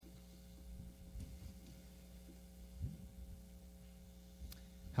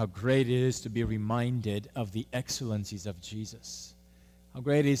how great it is to be reminded of the excellencies of Jesus. How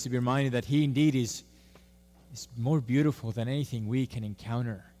great it is to be reminded that He indeed is more beautiful than anything we can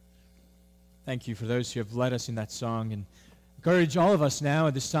encounter. Thank you for those who have led us in that song, and encourage all of us now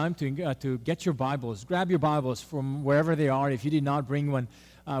at this time to get your Bibles. Grab your Bibles from wherever they are. If you did not bring one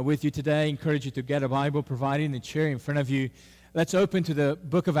with you today, I encourage you to get a Bible provided in the chair in front of you. Let's open to the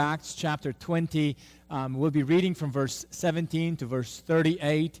book of Acts, chapter 20. We'll be reading from verse 17 to verse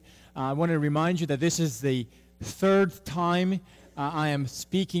 38. I want to remind you that this is the third time I am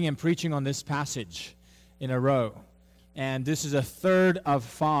speaking and preaching on this passage in a row. And this is a third of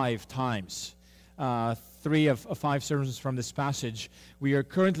 5 times. 3 of 5 sermons from this passage. We are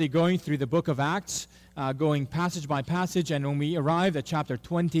currently going through the book of Acts, going passage by passage, and when we arrive at chapter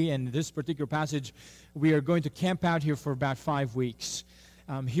 20 and this particular passage, we are going to camp out here for about 5 weeks.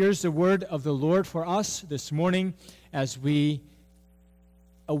 Here's the word of the Lord for us this morning as we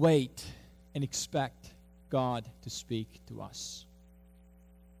await and expect God to speak to us.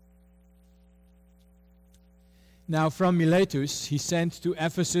 Now from Miletus he sent to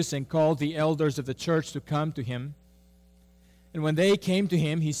Ephesus and called the elders of the church to come to him. And when they came to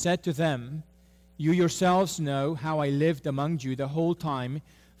him, he said to them, "You yourselves know how I lived among you the whole time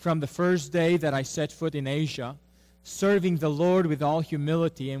from the first day that I set foot in Asia, serving the Lord with all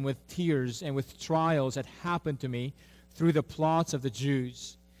humility and with tears and with trials that happened to me through the plots of the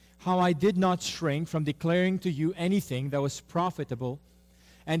Jews. How I did not shrink from declaring to you anything that was profitable,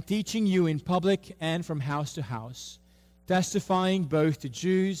 and teaching you in public and from house to house, testifying both to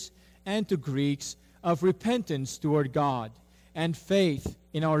Jews and to Greeks of repentance toward God and faith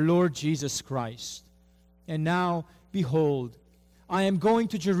in our Lord Jesus Christ. And now, behold, I am going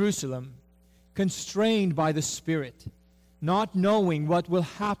to Jerusalem, constrained by the Spirit, not knowing what will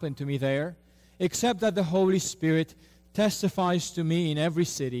happen to me there, except that the Holy Spirit testifies to me in every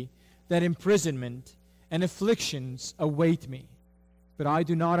city that imprisonment and afflictions await me. But I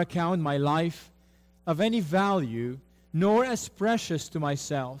do not account my life of any value, nor as precious to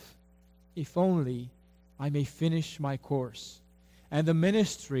myself, if only I may finish my course, and the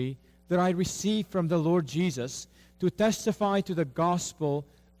ministry that I received from the Lord Jesus to testify to the gospel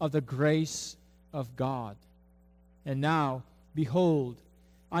of the grace of God. And now, behold,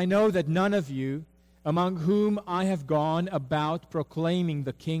 I know that none of you, among whom I have gone about proclaiming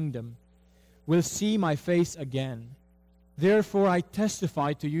the kingdom, will see my face again. Therefore I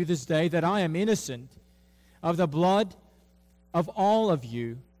testify to you this day that I am innocent of the blood of all of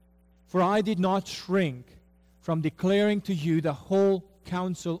you, for I did not shrink from declaring to you the whole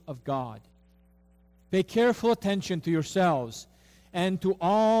counsel of God. Pay careful attention to yourselves and to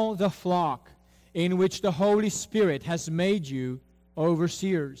all the flock in which the Holy Spirit has made you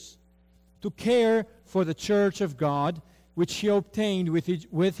overseers, to care for the church of God, which He obtained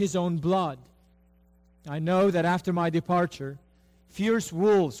with His own blood. I know that after my departure, fierce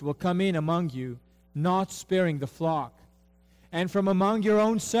wolves will come in among you, not sparing the flock. And from among your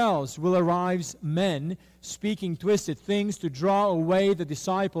own selves will arise men speaking twisted things to draw away the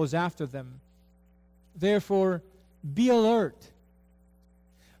disciples after them. Therefore, be alert,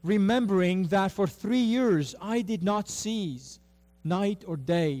 remembering that for 3 years I did not cease, night or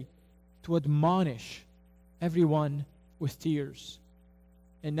day, to admonish everyone with tears.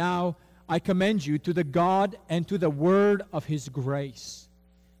 And now I commend you to the God and to the word of His grace,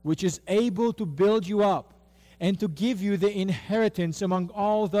 which is able to build you up and to give you the inheritance among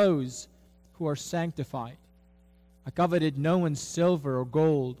all those who are sanctified. I coveted no one's silver or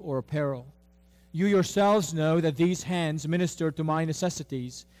gold or apparel. You yourselves know that these hands ministered to my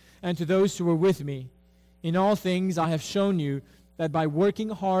necessities and to those who were with me. In all things I have shown you that by working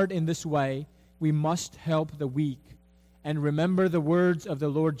hard in this way, we must help the weak. And remember the words of the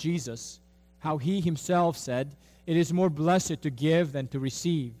Lord Jesus, how He Himself said, "It is more blessed to give than to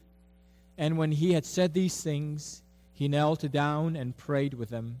receive." And when He had said these things, He knelt down and prayed with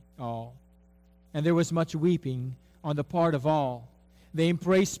them all. And there was much weeping on the part of all. They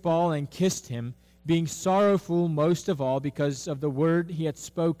embraced Paul and kissed him, being sorrowful most of all because of the word he had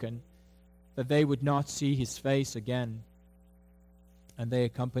spoken, that they would not see his face again. And they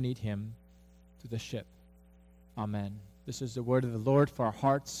accompanied him to the ship. Amen. This is the word of the Lord for our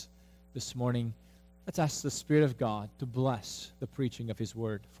hearts this morning. Let's ask the Spirit of God to bless the preaching of His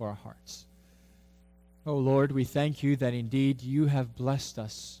word for our hearts. Oh Lord, we thank You that indeed You have blessed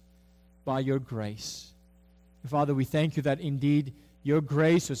us by Your grace. Father, we thank You that indeed Your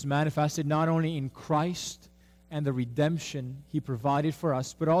grace was manifested not only in Christ and the redemption He provided for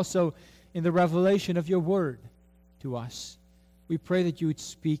us, but also in the revelation of Your word to us. We pray that You would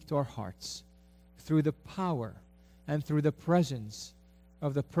speak to our hearts through the power and through the presence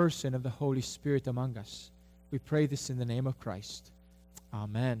of the person of the Holy Spirit among us. We pray this in the name of Christ.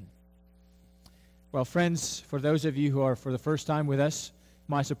 Amen. Well, friends, for those of you who are for the first time with us, it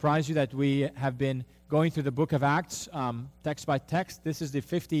might surprise you that we have been going through the book of Acts, text by text. This is the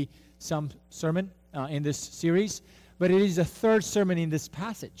 50-some sermon in this series, but it is the third sermon in this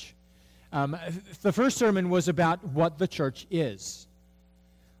passage. The first sermon was about what the church is.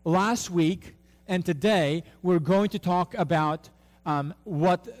 Last week and today, we're going to talk about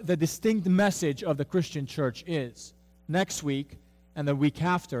what the distinct message of the Christian church is. Next week and the week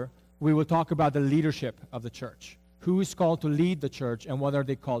after, we will talk about the leadership of the church. Who is called to lead the church and what are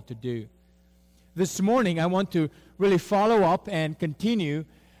they called to do? This morning, I want to really follow up and continue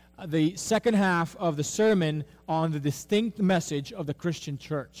the second half of the sermon on the distinct message of the Christian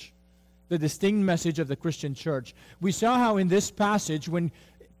church. The distinct message of the Christian church. We saw how in this passage, when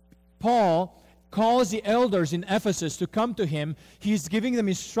Paul calls the elders in Ephesus to come to him, he's giving them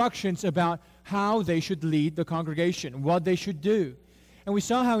instructions about how they should lead the congregation, what they should do. And we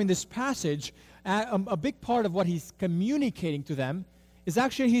saw how in this passage, a big part of what he's communicating to them is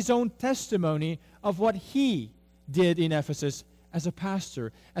actually his own testimony of what he did in Ephesus as a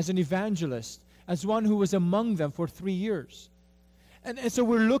pastor, as an evangelist, as one who was among them for 3 years. And so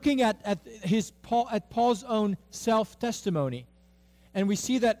we're looking at Paul's own self-testimony. And we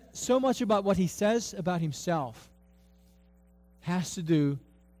see that so much about what he says about himself has to do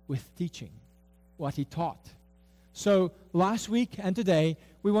with teaching, what he taught. So last week and today,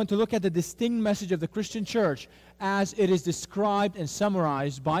 we want to look at the distinct message of the Christian church as it is described and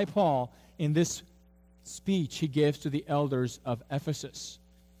summarized by Paul in this speech he gives to the elders of Ephesus.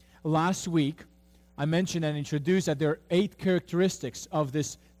 Last week, I mentioned and introduced that there are 8 characteristics of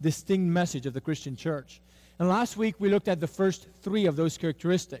this distinct message of the Christian church. And last week, we looked at the first 3 of those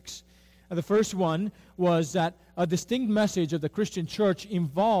characteristics. And the first one was that a distinct message of the Christian church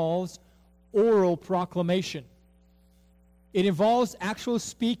involves oral proclamation. It involves actual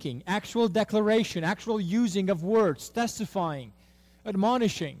speaking, actual declaration, actual using of words, testifying,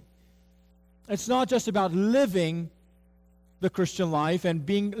 admonishing. It's not just about living the Christian life and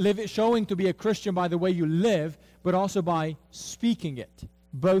showing to be a Christian by the way you live, but also by speaking it.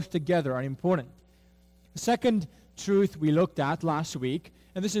 Both together are important. The second truth we looked at last week,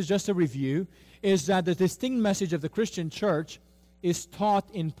 and this is just a review, is that the distinct message of the Christian church is taught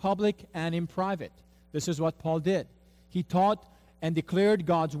in public and in private. This is what Paul did. He taught and declared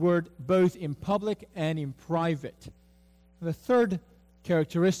God's word both in public and in private. The third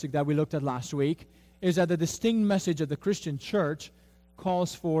characteristic that we looked at last week is that the distinct message of the Christian church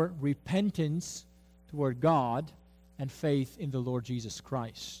calls for repentance toward God and faith in the Lord Jesus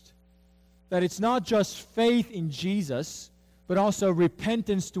Christ. That it's not just faith in Jesus, but also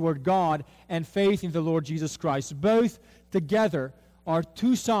repentance toward God and faith in the Lord Jesus Christ. Both together are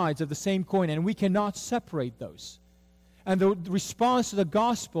 2 sides of the same coin, and we cannot separate those. And the response to the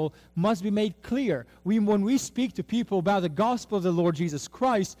gospel must be made clear. When we speak to people about the gospel of the Lord Jesus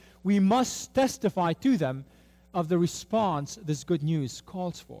Christ, we must testify to them of the response this good news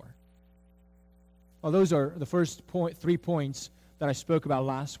calls for. Well, those are the first 3 points that I spoke about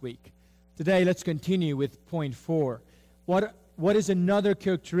last week. Today, let's continue with point 4. What is another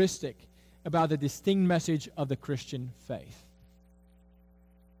characteristic about the distinct message of the Christian faith?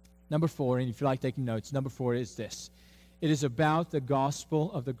 Number 4, and if you like taking notes, number 4 is this. It is about the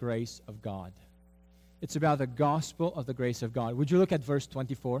gospel of the grace of God. It's about the gospel of the grace of God. Would you look at verse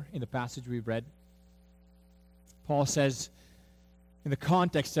 24 in the passage we read? Paul says, in the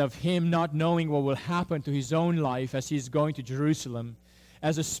context of him not knowing what will happen to his own life as he's going to Jerusalem,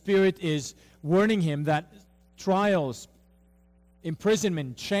 as the Spirit is warning him that trials,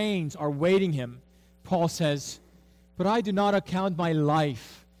 imprisonment, chains are waiting him, Paul says, "But I do not account my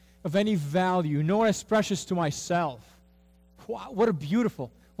life of any value, nor as precious to myself." Wow, what a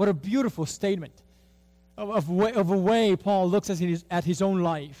beautiful statement of a way Paul looks at his own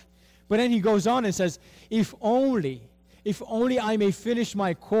life. But then he goes on and says, if only I may finish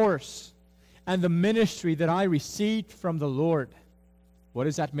my course and the ministry that I received from the Lord. What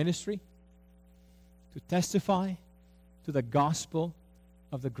is that ministry? To testify to the gospel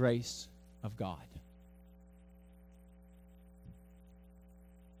of the grace of God.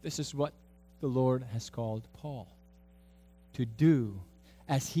 This is what the Lord has called Paul to do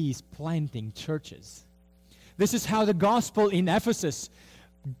as he's planting churches. This is how the gospel in Ephesus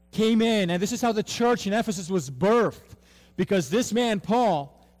came in, and this is how the church in Ephesus was birthed, because this man,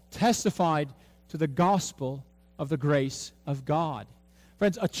 Paul, testified to the gospel of the grace of God.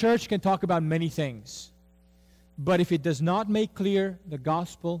 Friends, a church can talk about many things, but if it does not make clear the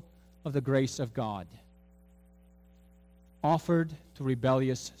gospel of the grace of God, offered to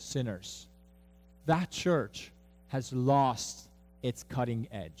rebellious sinners. That church has lost its cutting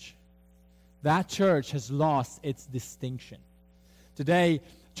edge. That church has lost its distinction. Today,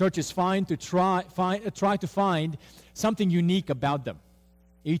 churches try to find something unique about them.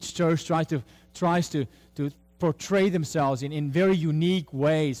 Each church tries to portray themselves in very unique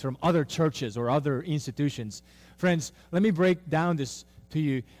ways from other churches or other institutions. Friends, let me break down this to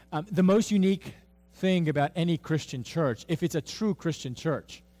you. The most unique thing about any Christian church, if it's a true Christian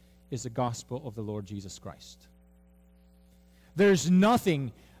church, is the gospel of the Lord Jesus Christ. There's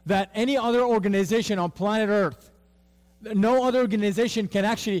nothing that any other organization on planet Earth, no other organization can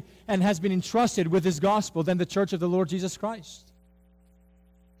actually and has been entrusted with this gospel than the church of the Lord Jesus Christ.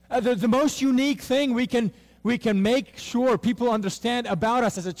 The most unique thing we can make sure people understand about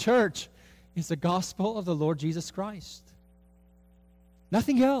us as a church is the gospel of the Lord Jesus Christ.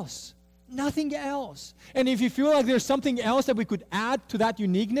 Nothing else. Nothing else. And if you feel like there's something else that we could add to that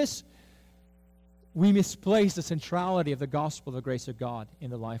uniqueness, we misplace the centrality of the gospel of the grace of God in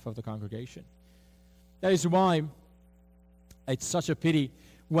the life of the congregation. That is why it's such a pity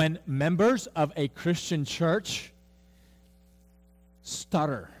when members of a Christian church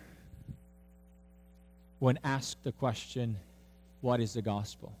stutter when asked the question, what is the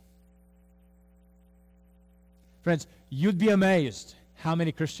gospel? Friends, you'd be amazed how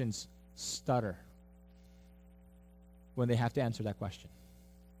many Christians stutter when they have to answer that question.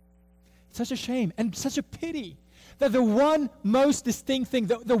 It's such a shame and such a pity that the one most distinct thing,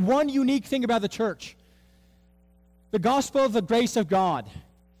 the one unique thing about the church, the gospel of the grace of God,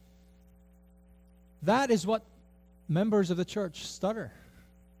 that is what members of the church stutter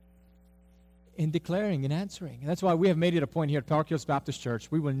in declaring and answering. And that's why we have made it a point here at Park Hills Baptist Church.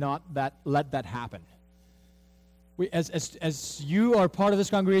 We will not let that happen. As you are part of this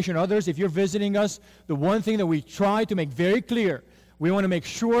congregation, others, if you're visiting us, the one thing that we try to make very clear, we want to make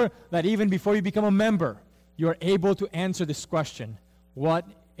sure that even before you become a member, you're able to answer this question, what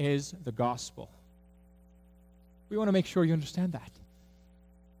is the gospel? We want to make sure you understand that.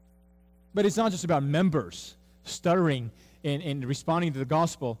 But it's not just about members stuttering in responding to the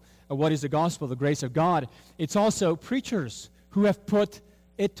gospel. What is the gospel, the grace of God? It's also preachers who have put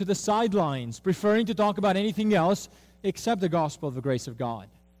it to the sidelines, preferring to talk about anything else except the gospel of the grace of God.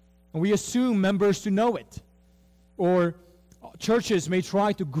 And we assume members to know it. Or churches may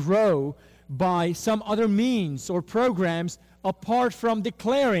try to grow by some other means or programs apart from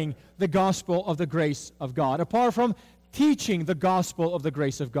declaring the gospel of the grace of God, apart from teaching the gospel of the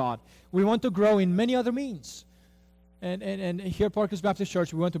grace of God. We want to grow in many other means. And here at Park Hills Baptist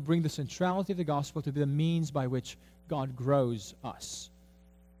Church, we want to bring the centrality of the gospel to be the means by which God grows us.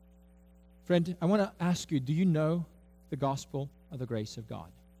 Friend, I want to ask you, do you know the gospel of the grace of God?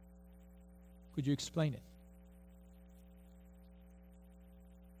 Could you explain it?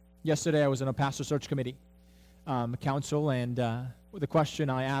 Yesterday, I was on a pastor search committee council, and the question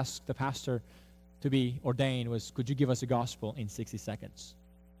I asked the pastor to be ordained was, could you give us the gospel in 60 seconds?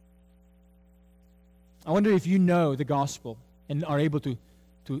 I wonder if you know the gospel and are able to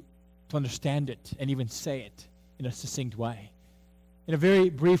understand it and even say it in a succinct way. In a very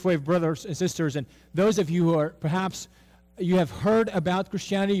brief way, brothers and sisters, and those of you who are perhaps, you have heard about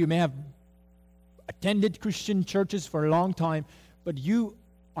Christianity, you may have attended Christian churches for a long time, but you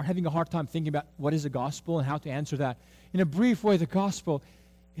are having a hard time thinking about what is the gospel and how to answer that. In a brief way, the gospel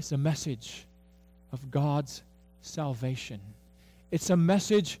is a message of God's salvation. It's a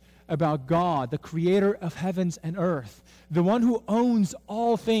message about God, the creator of heavens and earth, the one who owns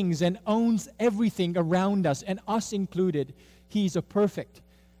all things and owns everything around us, and us included. He's a perfect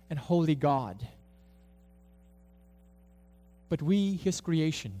and holy God. But we, his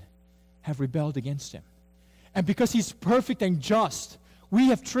creation, have rebelled against him. And because he's perfect and just, we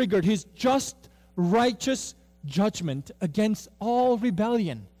have triggered his just, righteous judgment against all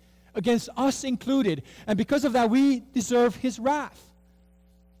rebellion, against us included. And because of that, we deserve his wrath.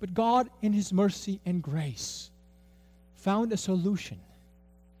 But God, in his mercy and grace, found a solution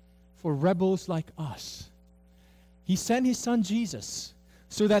for rebels like us. He sent his son Jesus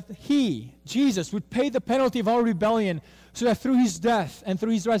so that he, Jesus, would pay the penalty of our rebellion, so that through his death and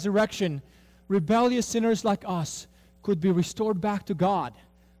through his resurrection, rebellious sinners like us could be restored back to God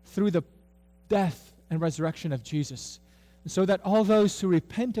through the death and resurrection of Jesus. So that all those who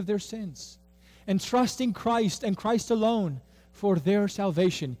repent of their sins and trust in Christ and Christ alone for their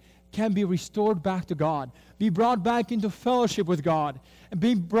salvation can be restored back to God, be brought back into fellowship with God, and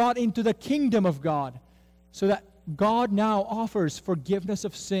be brought into the kingdom of God, so that God now offers forgiveness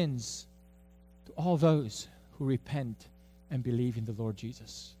of sins to all those who repent and believe in the Lord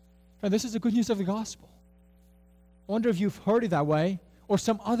Jesus. And this is the good news of the gospel. I wonder if you've heard it that way or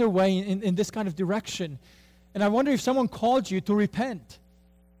some other way in this kind of direction. And I wonder if someone called you to repent.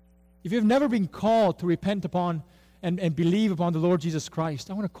 If you've never been called to repent upon and believe upon the Lord Jesus Christ,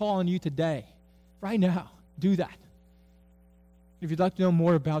 I want to call on you today, right now. Do that. If you'd like to know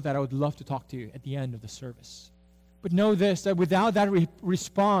more about that, I would love to talk to you at the end of the service. But know this, that without that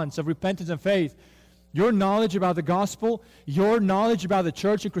response of repentance and faith, your knowledge about the gospel, your knowledge about the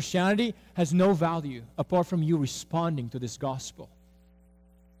church and Christianity has no value apart from you responding to this gospel.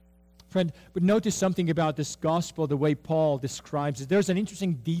 Friend, but notice something about this gospel, the way Paul describes it. There's an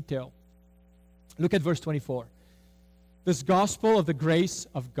interesting detail. Look at verse 24. This gospel of the grace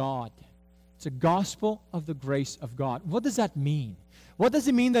of God. It's a gospel of the grace of God. What does that mean? What does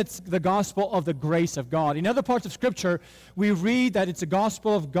it mean that's the gospel of the grace of God? In other parts of Scripture, we read that it's a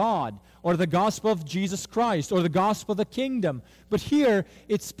gospel of God, or the gospel of Jesus Christ, or the gospel of the kingdom. But here,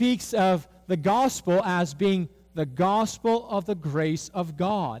 it speaks of the gospel as being the gospel of the grace of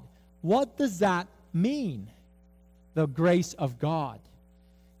God. What does that mean, the grace of God?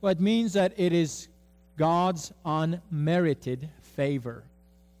 Well, it means that it is God's unmerited favor.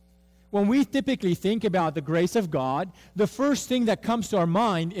 When we typically think about the grace of God, the first thing that comes to our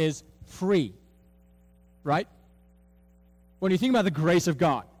mind is free, right? When you think about the grace of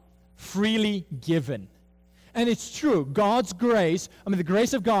God, freely given. And it's true, God's grace, the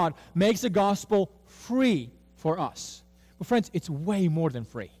grace of God makes the gospel free for us. But friends, it's way more than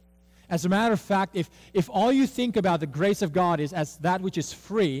free. As a matter of fact, if all you think about the grace of God is as that which is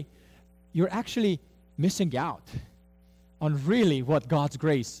free, you're actually missing out on really what God's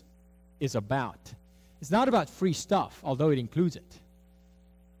grace is about. It's not about free stuff, although it includes it.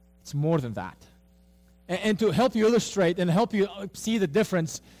 It's more than that. And to help you illustrate and help you see the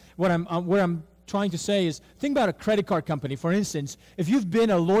difference, what I'm trying to say is, think about a credit card company. For instance, if you've been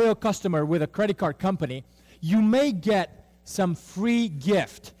a loyal customer with a credit card company, you may get some free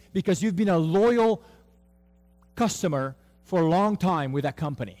gift because you've been a loyal customer for a long time with that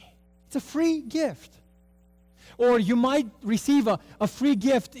company. It's a free gift. Or you might receive a free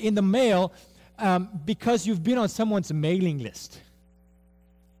gift in the mail because you've been on someone's mailing list.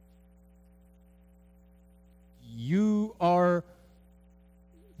 You are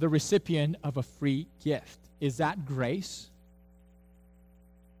the recipient of a free gift. Is that grace?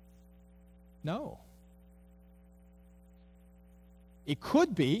 No. It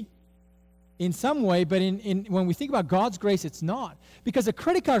could be in some way, but when we think about God's grace, it's not. Because a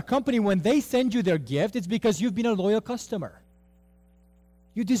credit card company, when they send you their gift, it's because you've been a loyal customer.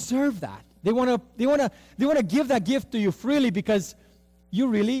 You deserve that. They want to give that gift to you freely because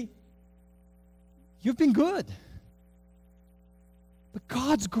you've been good. But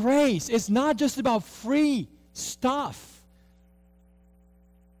God's grace is not just about free stuff.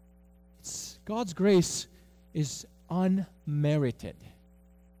 God's grace is unmerited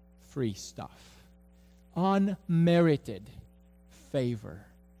free stuff. Unmerited favor.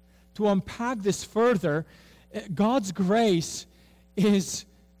 To unpack this further, God's grace is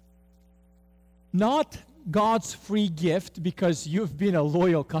not God's free gift because you've been a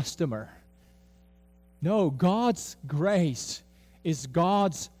loyal customer. No, God's grace is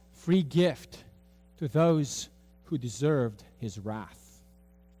God's free gift to those who deserved His wrath.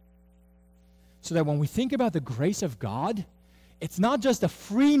 So that when we think about the grace of God, it's not just the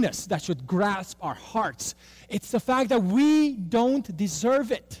freeness that should grasp our hearts. It's the fact that we don't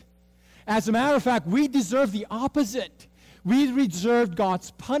deserve it. As a matter of fact, we deserve the opposite. We deserved God's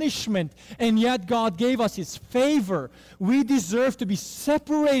punishment, and yet God gave us His favor. We deserve to be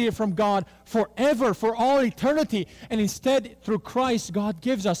separated from God forever, for all eternity. And instead, through Christ, God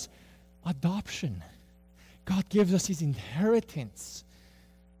gives us adoption. God gives us His inheritance.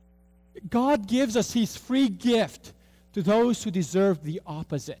 God gives us His free gift to those who deserve the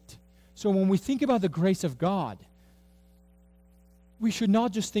opposite. So when we think about the grace of God, we should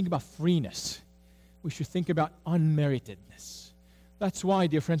not just think about freeness. We should think about unmeritedness. That's why,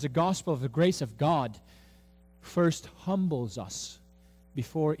 dear friends, the gospel of the grace of God first humbles us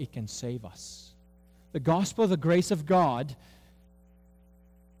before it can save us. The gospel of the grace of God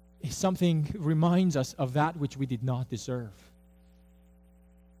is something reminds us of that which we did not deserve.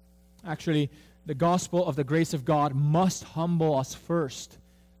 Actually, the gospel of the grace of God must humble us first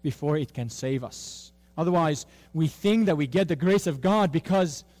before it can save us. Otherwise, we think that we get the grace of God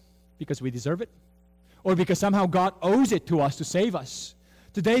because we deserve it, or because somehow God owes it to us to save us.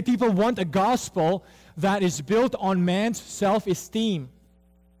 Today, people want a gospel that is built on man's self-esteem.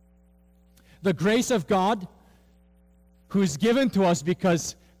 The grace of God, who is given to us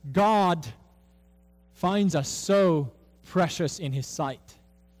because God finds us so precious in His sight.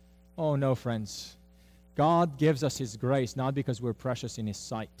 Oh no, friends. God gives us His grace not because we're precious in His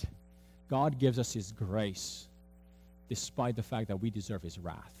sight. God gives us His grace despite the fact that we deserve His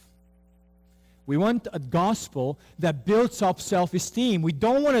wrath. We want a gospel that builds up self-esteem. We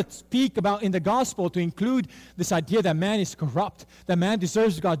don't want to speak about in the gospel to include this idea that man is corrupt, that man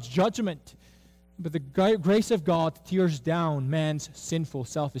deserves God's judgment. But the grace of God tears down man's sinful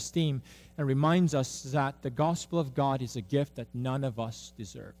self-esteem and reminds us that the gospel of God is a gift that none of us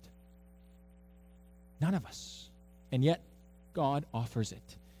deserved. None of us. And yet, God offers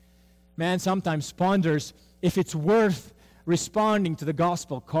it. Man sometimes ponders if it's worth responding to the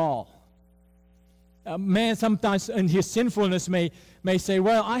gospel call. Man sometimes in his sinfulness may say,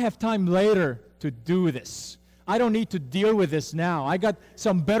 well, I have time later to do this. I don't need to deal with this now. I got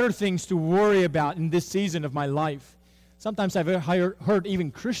some better things to worry about in this season of my life. Sometimes I've heard even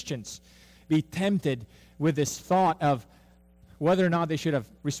Christians be tempted with this thought of whether or not they should have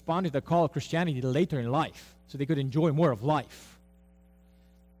responded to the call of Christianity later in life so they could enjoy more of life.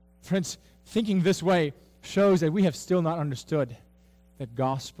 Friends, thinking this way shows that we have still not understood the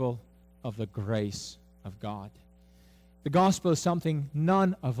gospel of the grace of God. The gospel is something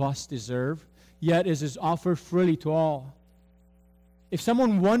none of us deserve, yet it is offered freely to all. If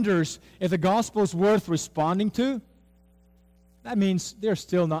someone wonders if the gospel is worth responding to, that means they're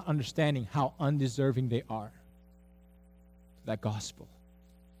still not understanding how undeserving they are to that gospel.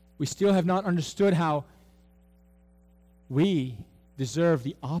 We still have not understood how we deserve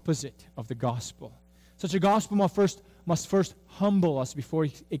the opposite of the gospel. Such a gospel must first humble us before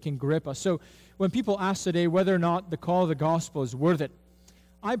it can grip us. So when people ask today whether or not the call of the gospel is worth it,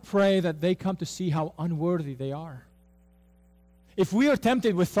 I pray that they come to see how unworthy they are. If we are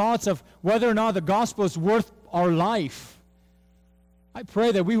tempted with thoughts of whether or not the gospel is worth our life, I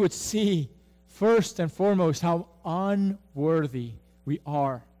pray that we would see first and foremost how unworthy we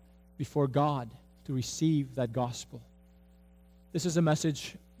are before God to receive that gospel. This is a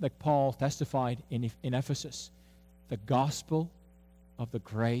message that Paul testified in Ephesus. The gospel of the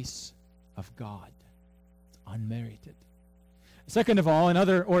grace of God. Unmerited. Second of all,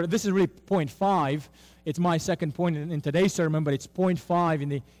 this is really point 5. It's my second point in today's sermon, but it's point 5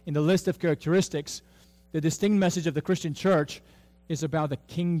 in the list of characteristics. The distinct message of the Christian church is about the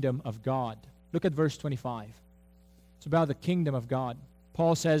kingdom of God. Look at verse 25. It's about the kingdom of God.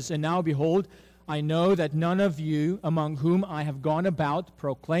 Paul says, "And now behold, I know that none of you among whom I have gone about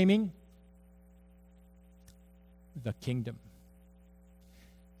proclaiming the kingdom."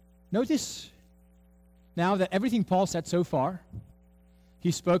 Notice now that everything Paul said so far,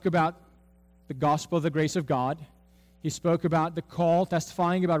 he spoke about the gospel of the grace of God. He spoke about the call,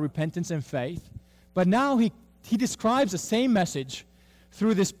 testifying about repentance and faith. But now he describes the same message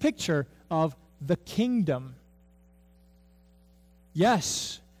through this picture of the kingdom.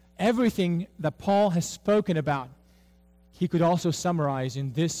 Yes, everything that Paul has spoken about, he could also summarize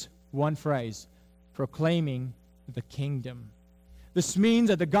in this one phrase, proclaiming the kingdom. This means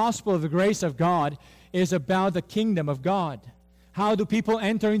that the gospel of the grace of God is about the kingdom of God. How do people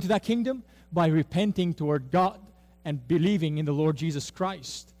enter into that kingdom? By repenting toward God and believing in the Lord Jesus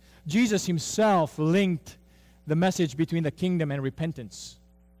Christ. Jesus himself linked the message between the kingdom and repentance.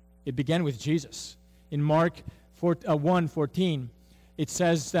 It began with Jesus. In Mark 1:14, it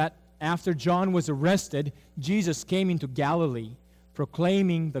says that after John was arrested, Jesus came into Galilee,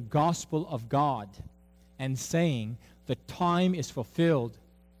 proclaiming the gospel of God and saying, "The time is fulfilled.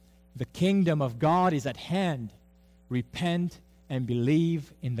 The kingdom of God is at hand. Repent and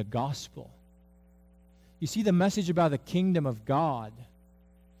believe in the gospel." You see, the message about the kingdom of God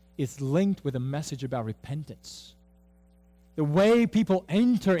is linked with a message about repentance. The way people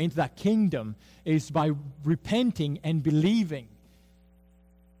enter into that kingdom is by repenting and believing.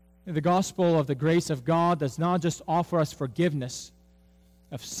 The gospel of the grace of God does not just offer us forgiveness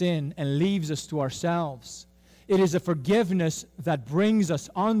of sin and leaves us to ourselves. It is a forgiveness that brings us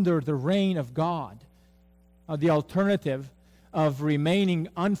under the reign of God. The alternative of remaining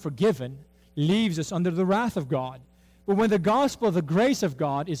unforgiven leaves us under the wrath of God. But when the gospel of the grace of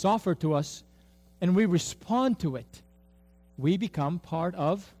God is offered to us and we respond to it, we become part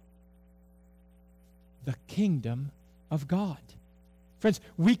of the kingdom of God. Friends,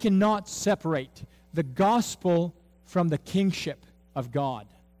 we cannot separate the gospel from the kingship of God,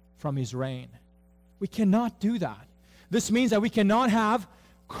 from his reign. We cannot do that. This means that we cannot have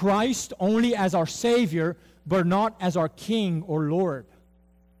Christ only as our Savior, but not as our King or Lord.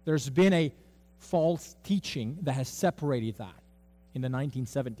 There's been a false teaching that has separated that in the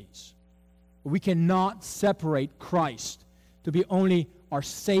 1970s. We cannot separate Christ to be only our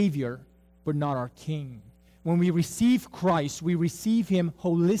Savior, but not our King. When we receive Christ, we receive him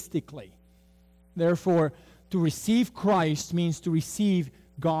holistically. Therefore, to receive Christ means to receive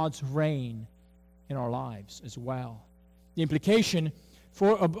God's reign in our lives as well. The implication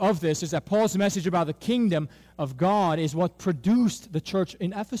of this is that Paul's message about the kingdom of God is what produced the church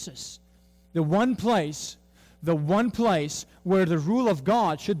in Ephesus. The one place where the rule of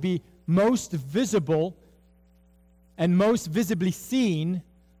God should be most visible and most visibly seen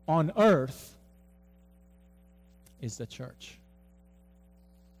on earth is the church.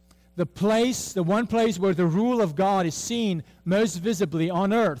 The one place where the rule of God is seen most visibly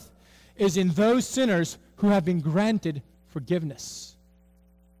on earth is in those sinners who have been granted forgiveness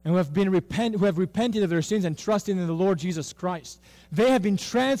and who have repented of their sins and trusted in the Lord Jesus Christ. They have been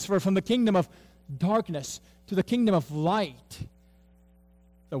transferred from the kingdom of darkness to the kingdom of light.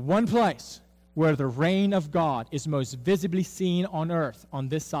 The one place where the reign of God is most visibly seen on earth on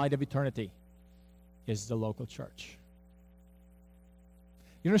this side of eternity is the local church.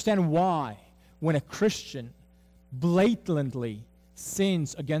 You understand why when a Christian blatantly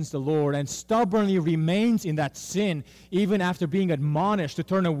sins against the Lord and stubbornly remains in that sin even after being admonished to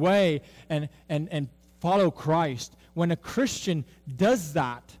turn away and follow Christ, when a Christian does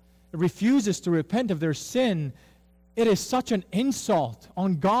that, refuses to repent of their sin, it is such an insult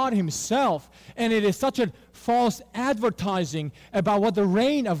on God himself, and it is such a false advertising about what the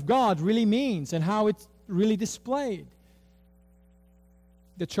reign of God really means and how it's really displayed.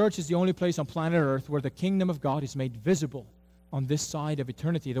 The church is the only place on planet Earth where the kingdom of God is made visible on this side of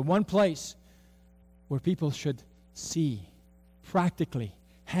eternity. The one place where people should see practically,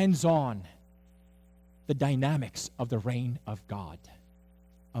 hands-on, the dynamics of the reign of God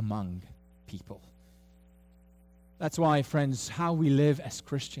among people. That's why, friends, how we live as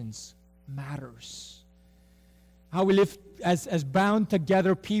Christians matters. How we live as bound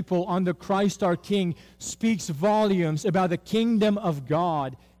together people under Christ our King speaks volumes about the kingdom of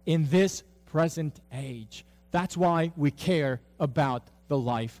God in this present age. That's why we care about the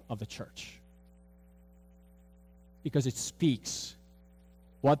life of the church. Because it speaks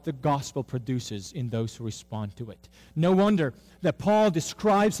what the gospel produces in those who respond to it. No wonder that Paul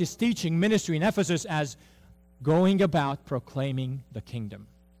describes his teaching ministry in Ephesus as going about proclaiming the kingdom.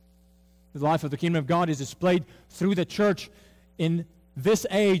 The life of the kingdom of God is displayed through the church in this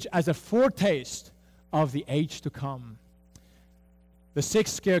age as a foretaste of the age to come. The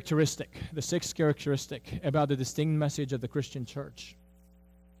sixth characteristic about the distinct message of the Christian church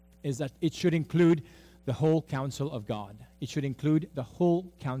is that it should include the whole counsel of God. It should include the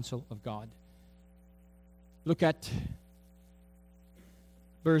whole counsel of God. Look at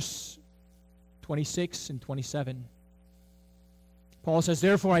verse 26 and 27. Paul says,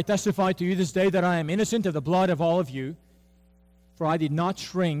 "Therefore I testify to you this day that I am innocent of the blood of all of you, for I did not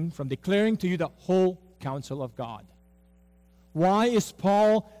shrink from declaring to you the whole counsel of God." Why is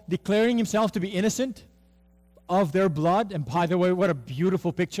Paul declaring himself to be innocent of their blood? And by the way, what a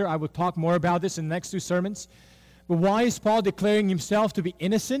beautiful picture. I will talk more about this in the next two sermons. But why is Paul declaring himself to be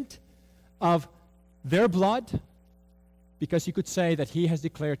innocent of their blood? Because he could say that he has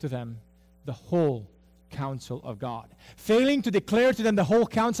declared to them the whole counsel of God. Failing to declare to them the whole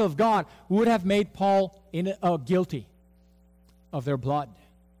counsel of God would have made Paul guilty of their blood.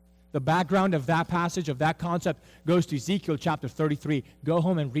 The background of that passage, of that concept, goes to Ezekiel chapter 33. Go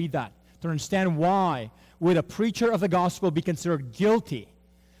home and read that to understand why would a preacher of the gospel be considered guilty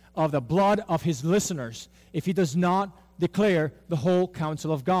of the blood of his listeners if he does not declare the whole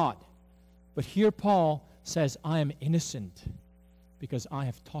counsel of God. But here Paul says, I am innocent because I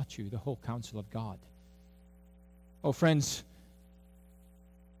have taught you the whole counsel of God. Oh, friends,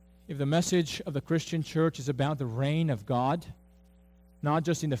 if the message of the Christian church is about the reign of God, not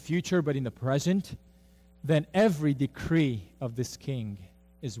just in the future but in the present, then every decree of this king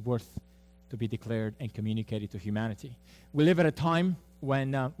is worth to be declared and communicated to humanity. We live at a time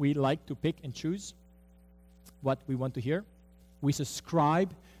when we like to pick and choose what we want to hear. We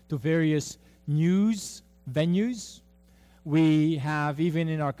subscribe to various news venues. We have, even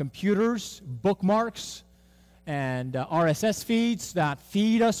in our computers, bookmarks and RSS feeds that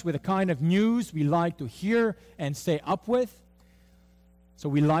feed us with the kind of news we like to hear and stay up with. So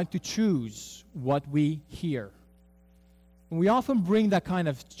we like to choose what we hear. And we often bring that kind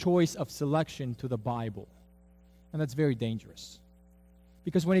of choice of selection to the Bible. And that's very dangerous.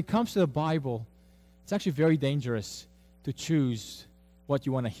 Because when it comes to the Bible, it's actually very dangerous to choose what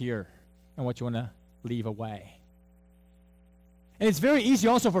you want to hear and what you want to leave away. And it's very easy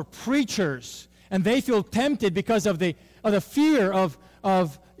also for preachers, and they feel tempted because of the fear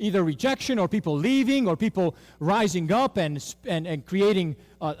of either rejection or people leaving or people rising up and creating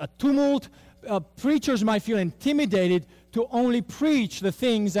a tumult. Preachers might feel intimidated to only preach the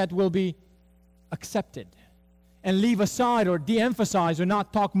things that will be accepted and leave aside or de-emphasize or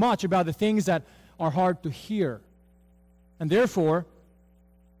not talk much about the things that are hard to hear. And therefore,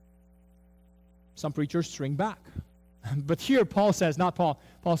 some preachers shrink back. But here Paul says, not Paul,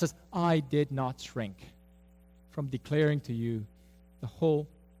 Paul says, I did not shrink from declaring to you the whole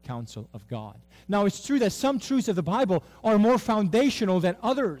counsel of God. Now, it's true that some truths of the Bible are more foundational than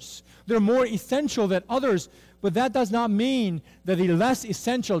others. They're more essential than others, but that does not mean that the less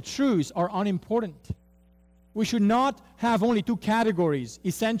essential truths are unimportant. We should not have only two categories,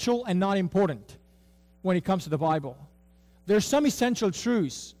 essential and not important, when it comes to the Bible. There are some essential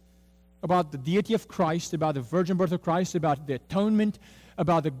truths about the deity of Christ, about the virgin birth of Christ, about the atonement,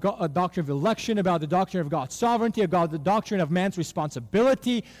 about the doctrine of election, about the doctrine of God's sovereignty, about the doctrine of man's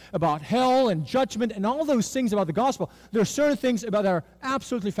responsibility, about hell and judgment, and all those things about the gospel. There are certain things about that are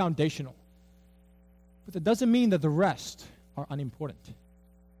absolutely foundational. But that doesn't mean that the rest are unimportant.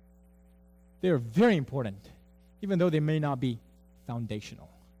 They are very important, even though they may not be foundational.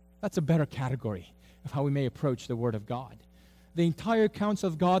 That's a better category of how we may approach the Word of God. The entire counsel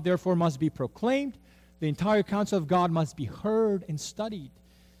of God, therefore, must be proclaimed. The entire counsel of God must be heard and studied.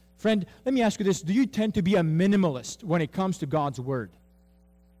 Friend, let me ask you this. Do you tend to be a minimalist when it comes to God's Word?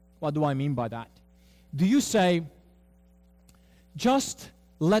 What do I mean by that? Do you say, just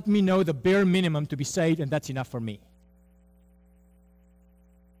let me know the bare minimum to be saved, and that's enough for me?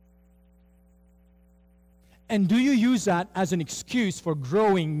 And do you use that as an excuse for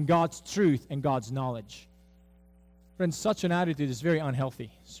growing God's truth and God's knowledge? Friends, such an attitude is very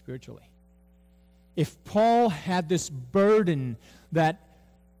unhealthy spiritually. If Paul had this burden that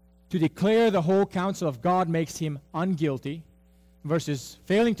to declare the whole counsel of God makes him unguilty, versus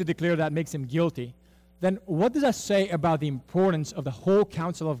failing to declare that makes him guilty, then what does that say about the importance of the whole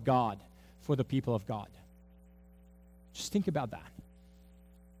counsel of God for the people of God? Just think about that.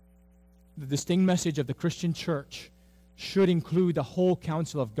 The distinct message of the Christian church should include the whole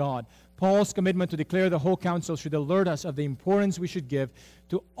counsel of God. Paul's commitment to declare the whole counsel should alert us of the importance we should give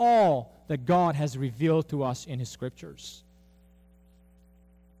to all that God has revealed to us in His Scriptures.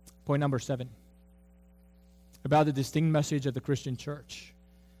 Point number 7, about the distinct message of the Christian church.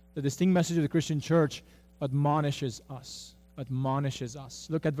 The distinct message of the Christian church admonishes us. Admonishes us.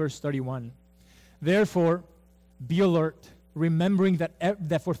 Look at verse 31. Therefore, be alert, remembering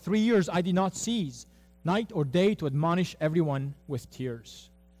that for 3 years I did not cease, night or day, to admonish everyone with tears.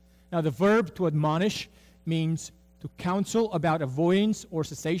 Now, the verb to admonish means to counsel about avoidance or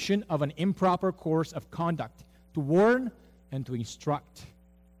cessation of an improper course of conduct, to warn and to instruct.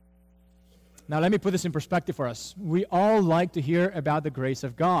 Now, let me put this in perspective for us. We all like to hear about the grace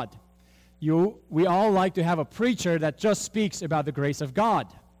of God. We all like to have a preacher that just speaks about the grace of God.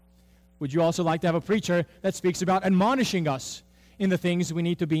 Would you also like to have a preacher that speaks about admonishing us in the things we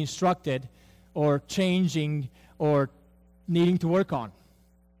need to be instructed or changing or needing to work on?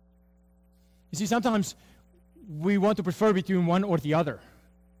 You see, sometimes we want to prefer between one or the other.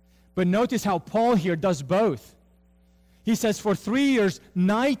 But notice how Paul here does both. He says for 3 years,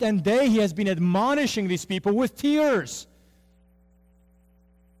 night and day, he has been admonishing these people with tears.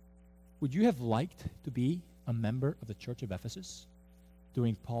 Would you have liked to be a member of the church of Ephesus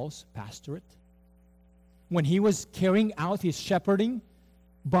during Paul's pastorate, when he was carrying out his shepherding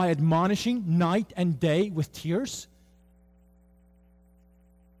by admonishing night and day with tears?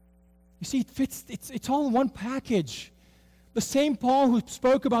 You see, it fits. It's all in one package. The same Paul who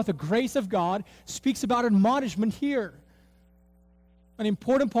spoke about the grace of God speaks about admonishment here. An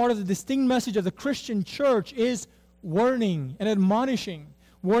important part of the distinct message of the Christian church is warning and admonishing.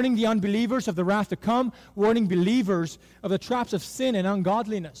 Warning the unbelievers of the wrath to come, warning believers of the traps of sin and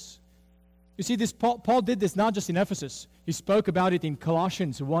ungodliness. You see, Paul did this not just in Ephesus. He spoke about it in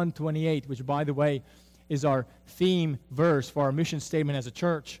Colossians 1:28, which, by the way, is our theme verse for our mission statement as a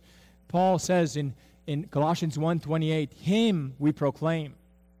church. Paul says in Colossians 1:28, Him we proclaim.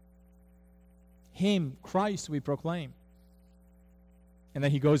 Him, Christ, we proclaim. And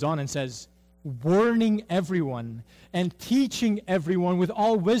then he goes on and says, warning everyone and teaching everyone with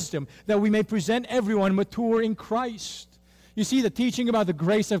all wisdom, that we may present everyone mature in Christ. You see, the teaching about the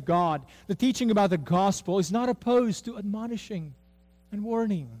grace of God, the teaching about the gospel is not opposed to admonishing and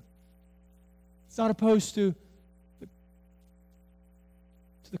warning. It's not opposed to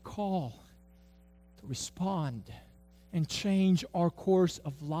the call to respond and change our course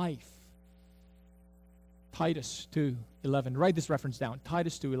of life. Titus 2:11. Write this reference down.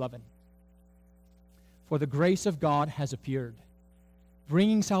 Titus 2:11. For the grace of God has appeared,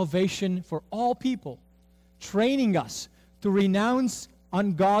 bringing salvation for all people, training us to renounce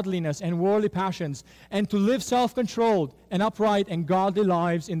ungodliness and worldly passions, and to live self-controlled and upright and godly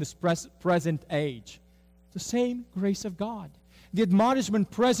lives in this present age. The same grace of God. The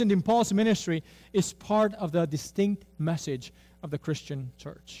admonishment present in Paul's ministry is part of the distinct message of the Christian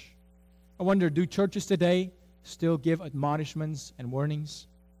church. I wonder, do churches today still give admonishments and warnings?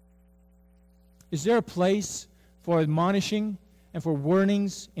 Is there a place for admonishing and for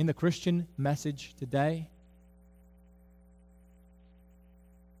warnings in the Christian message today?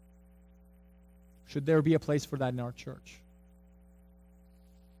 Should there be a place for that in our church?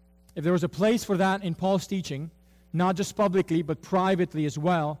 If there was a place for that in Paul's teaching, not just publicly but privately as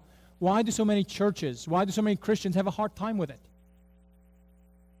well, why do so many churches, why do so many Christians have a hard time with it?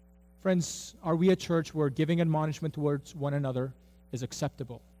 Friends, are we a church where giving admonishment towards one another is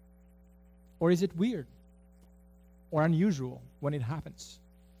acceptable? Or is it weird or unusual when it happens?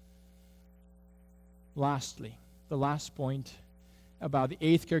 Lastly, the last point about the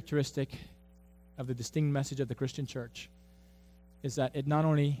eighth characteristic of the distinct message of the Christian church is that it not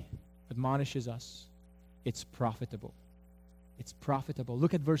only admonishes us, it's profitable. It's profitable.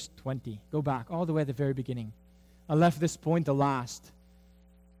 Look at verse 20. Go back all the way at the very beginning. I left this point the last.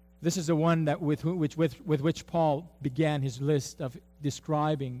 This is the one that with which Paul began his list of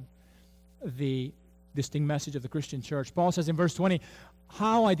describing the distinct message of the Christian church. Paul says in verse 20,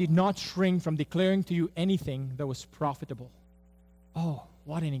 "How I did not shrink from declaring to you anything that was profitable." Oh,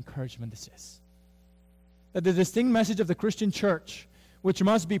 what an encouragement this is. That the distinct message of the Christian church, which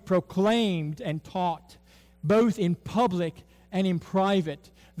must be proclaimed and taught, both in public and in private,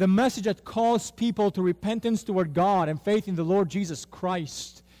 the message that calls people to repentance toward God and faith in the Lord Jesus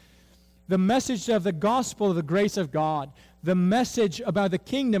Christ, the message of the gospel of the grace of God, the message about the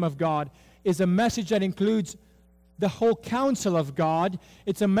kingdom of God, is a message that includes the whole counsel of God.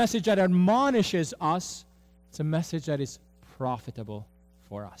 It's a message that admonishes us. It's a message that is profitable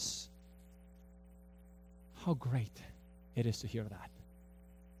for us. How great it is to hear that.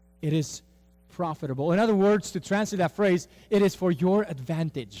 It is profitable. In other words, to translate that phrase, it is for your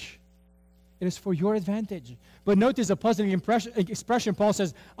advantage. It is for your advantage. But notice a puzzling expression. Paul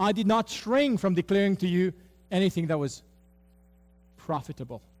says, "I did not shrink from declaring to you anything that was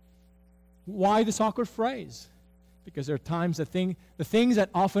profitable." Why this awkward phrase? Because there are times the things that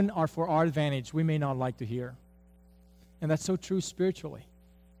often are for our advantage we may not like to hear. And that's so true spiritually.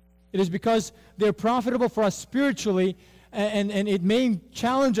 It is because they're profitable for us spiritually, and it may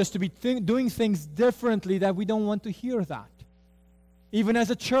challenge us to be doing things differently that we don't want to hear that. Even as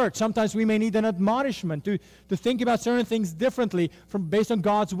a church, sometimes we may need an admonishment to think about certain things differently based on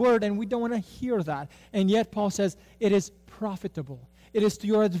God's word, and we don't want to hear that. And yet Paul says it is profitable. It is to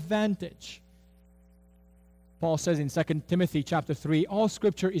your advantage. Paul says in 2 Timothy chapter 3, all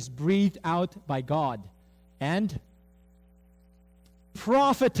Scripture is breathed out by God and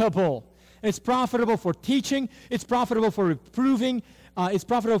profitable. It's profitable for teaching. It's profitable for reproving. It's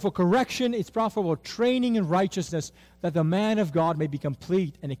profitable for correction. It's profitable for training in righteousness, that the man of God may be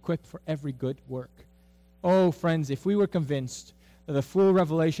complete and equipped for every good work. Oh, friends, if we were convinced that the full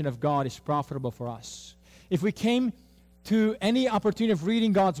revelation of God is profitable for us, if we came to any opportunity of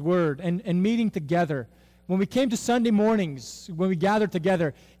reading God's Word and meeting together, when we came to Sunday mornings, when we gathered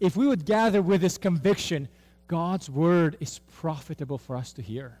together, if we would gather with this conviction, God's Word is profitable for us to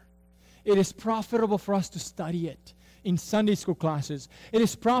hear. It is profitable for us to study it in Sunday school classes. It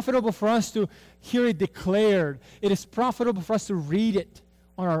is profitable for us to hear it declared. It is profitable for us to read it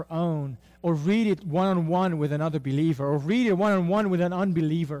on our own, or read it one-on-one with another believer, or read it one-on-one with an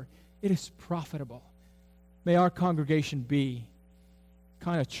unbeliever. It is profitable. May our congregation be the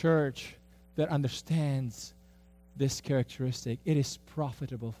kind of church that understands this characteristic. It is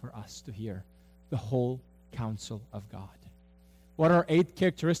profitable for us to hear the whole counsel of God. What are 8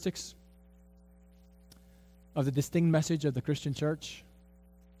 characteristics of the distinct message of the Christian church?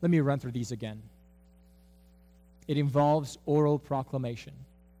 Let me run through these again. It involves oral proclamation.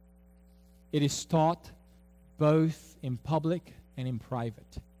 It is taught both in public and in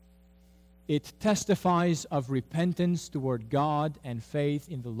private. It testifies of repentance toward God and faith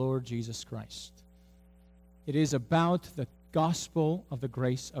in the Lord Jesus Christ. It is about the gospel of the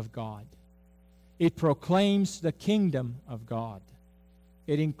grace of God. It proclaims the kingdom of God.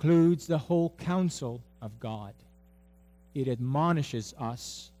 It includes the whole counsel of God. It admonishes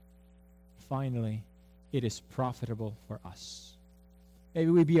us. Finally, it is profitable for us.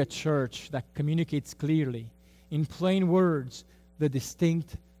 Maybe we be a church that communicates clearly, in plain words, the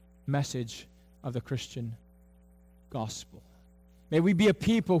distinct message of the Christian gospel. May we be a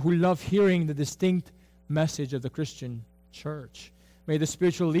people who love hearing the distinct message of the Christian church. May the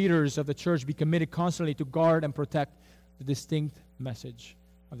spiritual leaders of the church be committed constantly to guard and protect the distinct message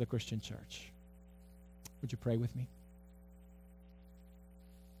of the Christian church. Would you pray with me?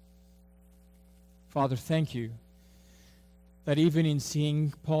 Father, thank you that even in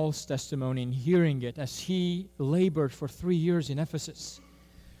seeing Paul's testimony and hearing it as he labored for 3 years in Ephesus,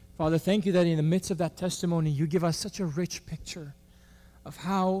 Father, thank you that in the midst of that testimony, you give us such a rich picture of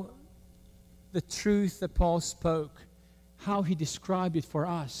how the truth that Paul spoke, how he described it for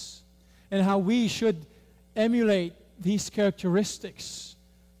us, and how we should emulate these characteristics.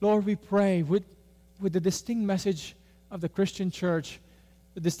 Lord, we pray with the distinct message of the Christian church,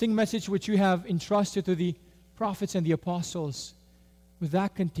 the distinct message which you have entrusted to the prophets and the apostles, would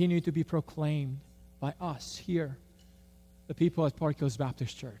that continue to be proclaimed by us here, the people at Park Hills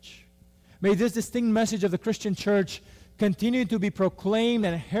Baptist Church. May this distinct message of the Christian church continue to be proclaimed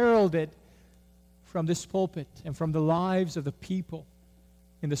and heralded from this pulpit and from the lives of the people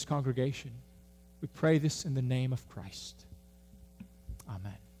in this congregation. We pray this in the name of Christ.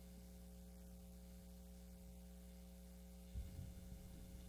 Amen.